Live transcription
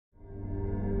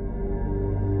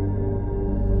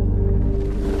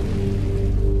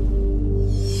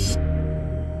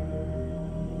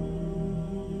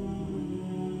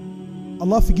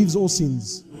Allah forgives all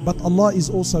sins, but Allah is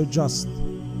also just.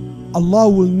 Allah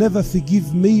will never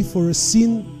forgive me for a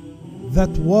sin that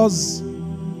was,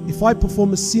 if I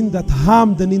perform a sin that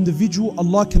harmed an individual,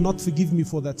 Allah cannot forgive me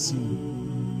for that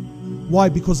sin. Why?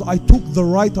 Because I took the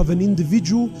right of an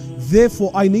individual,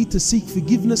 therefore I need to seek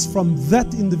forgiveness from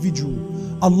that individual.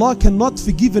 Allah cannot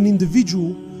forgive an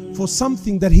individual for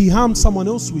something that he harmed someone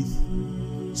else with.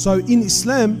 So in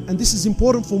Islam, and this is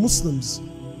important for Muslims,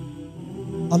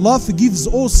 Allah forgives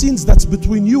all sins that's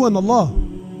between you and Allah.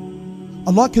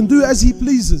 Allah can do as He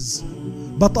pleases,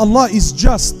 but Allah is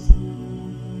just.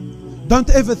 Don't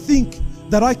ever think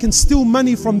that I can steal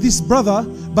money from this brother,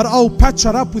 but I'll patch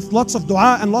it up with lots of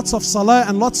dua and lots of salah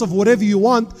and lots of whatever you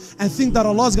want and think that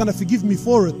Allah is going to forgive me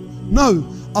for it. No,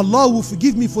 Allah will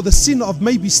forgive me for the sin of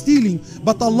maybe stealing,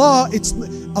 but Allah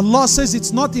says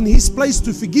it's not in His place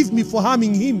to forgive me for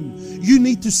harming him. You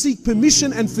need to seek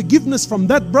permission and forgiveness from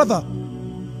that brother.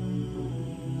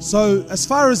 So as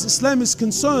far as Islam is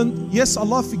concerned, yes,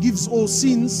 Allah forgives all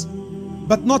sins,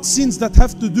 but not sins that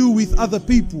have to do with other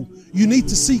people. You need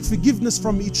to seek forgiveness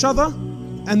from each other,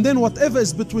 and then whatever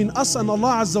is between us and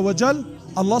Allah Azza wa Jal,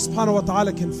 Allah subhanahu wa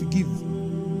ta'ala can forgive.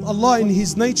 Allah in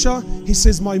His nature, He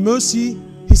says my mercy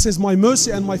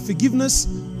and my forgiveness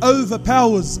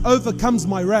overcomes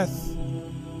my wrath.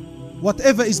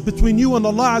 Whatever is between you and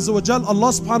Allah Azza wa Jal, Allah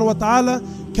subhanahu wa ta'ala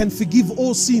can forgive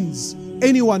all sins.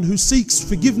 Anyone who seeks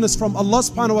forgiveness from Allah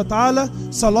subhanahu wa ta'ala,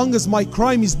 so long as my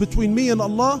crime is between me and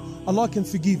Allah, Allah can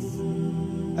forgive.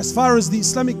 As far as the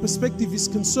Islamic perspective is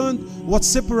concerned, what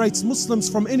separates Muslims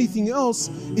from anything else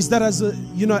is that as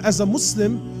a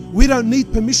Muslim, we don't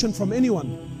need permission from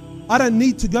anyone. I don't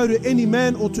need to go to any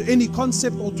man or to any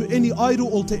concept or to any idol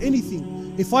or to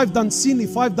anything. If I've done sin,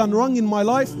 if I've done wrong in my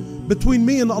life, between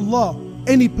me and Allah,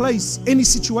 any place, any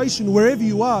situation, wherever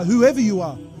you are, whoever you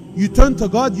are, you turn to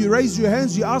God, you raise your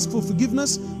hands, you ask for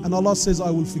forgiveness, and Allah says, I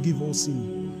will forgive all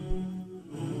sin.